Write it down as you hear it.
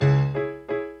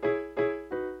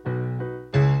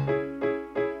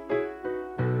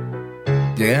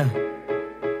Yeah.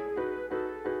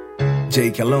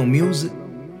 Kahlon music.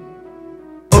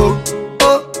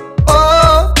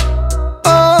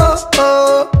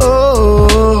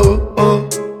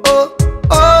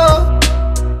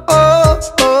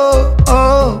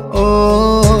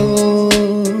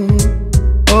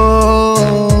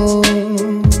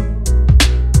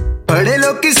 बड़े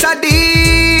लोग साडी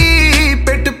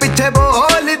पिट पिछे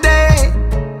बोलदे,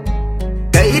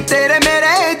 कई तेरे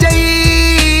मेरे जई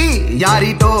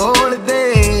यारी टोलदे।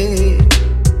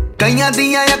 कईयां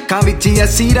दियां अखां विच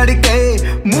असी रड़के,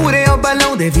 मूहरे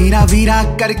बलाउंदे वीरा वीरा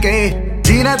करके।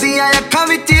 जिन्हां दियां अखां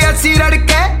विच असी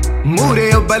रड़के, मूहरे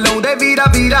बलाउंदे वीरा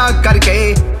वीरा करके।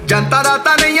 जनता दा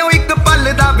तां नहीं इक पल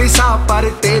दा विसा, पर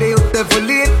तेरे उत्ते फुल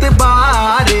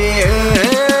इतबार।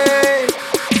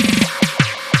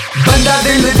 बंदा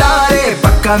दिलदारे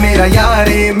पक्का मेरा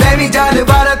यारे, मैं भी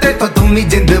जानवार ते तो तुम भी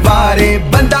जिंदवारे।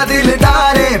 बंदा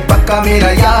दिलदारे पक्का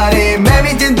मेरा यारे, मैं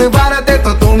भी जिंदवार ते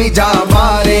तो तुम ही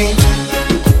जावारे।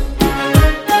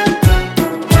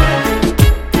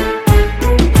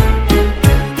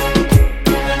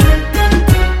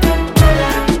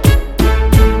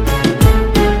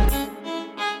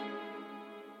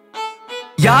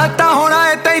 याद तां होना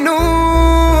है तैनू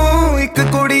इक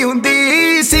कुड़ी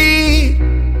हुंदी सी,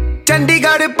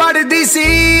 चंडीगढ़ पढ़दी सी,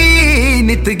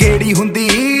 नित गेड़ी हुंदी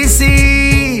सी।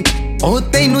 ओ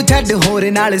तैनू छड्ड होर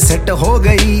नाल सेट हो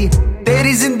गई,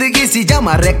 तेरी जिंदगी सी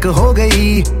जमा रैक हो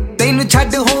गई। तैनू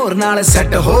छड्ड होर नाल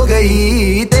सेट हो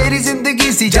गई, तेरी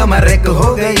जिंदगी सी जमा रैक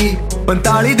हो गई।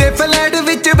 45 दे फ्लैट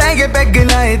विच बह के पैग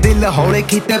लाए, दिल हौले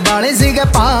कीते बाले सीगे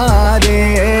पारे।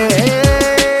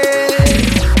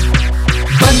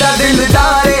 बंदा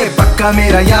दिलदारे पक्का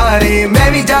मेरा यारे,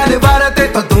 मैं भी जानवार ते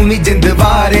तो तुम ही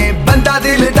जिंदवारे। बंदा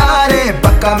दिलदारे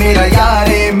पक्का मेरा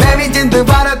यारे, मैं भी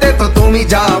जिंदवार ते तो तुम ही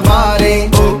जावारे।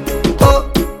 ओ ओ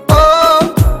ओ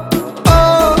ओ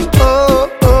ओ ओ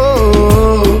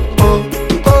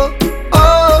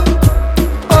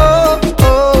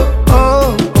ओ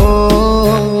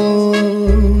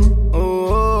ओ।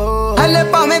 हले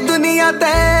भावें दुनिया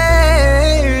ते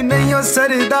नहीं हो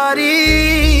सरदारी,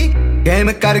 गेम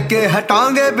करके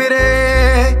हटांगे बिरे,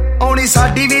 आउणी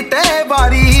साडी भी ते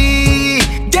वारी।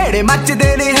 जेड़े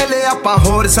मचदे ने हले आपां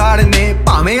होर साड़ने,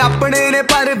 भावें अपने ने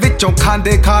पर विचों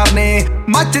खांदे खारने।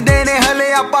 मचदे ने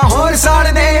हले आपां होर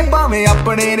साड़ने, भावें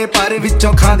अपने ने पर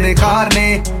विचों खांदे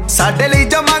खारने। साडे लई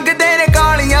जो मंगदे ने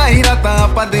कालियां ही रातां,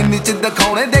 आपां दिन च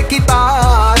दिखाउणे देखी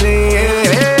तारे।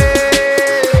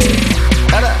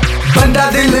 बंदा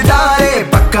दिलदारे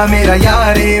पक्का मेरा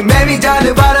यारे, मैं भी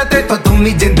जानवार ते तो तुम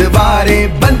ही जिंदवारे।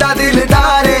 बंदा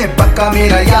दिलदारे पक्का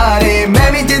मेरा यारे,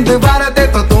 मैं भी जिंदवार ते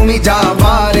तो तुम ही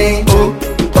जावारे। ओ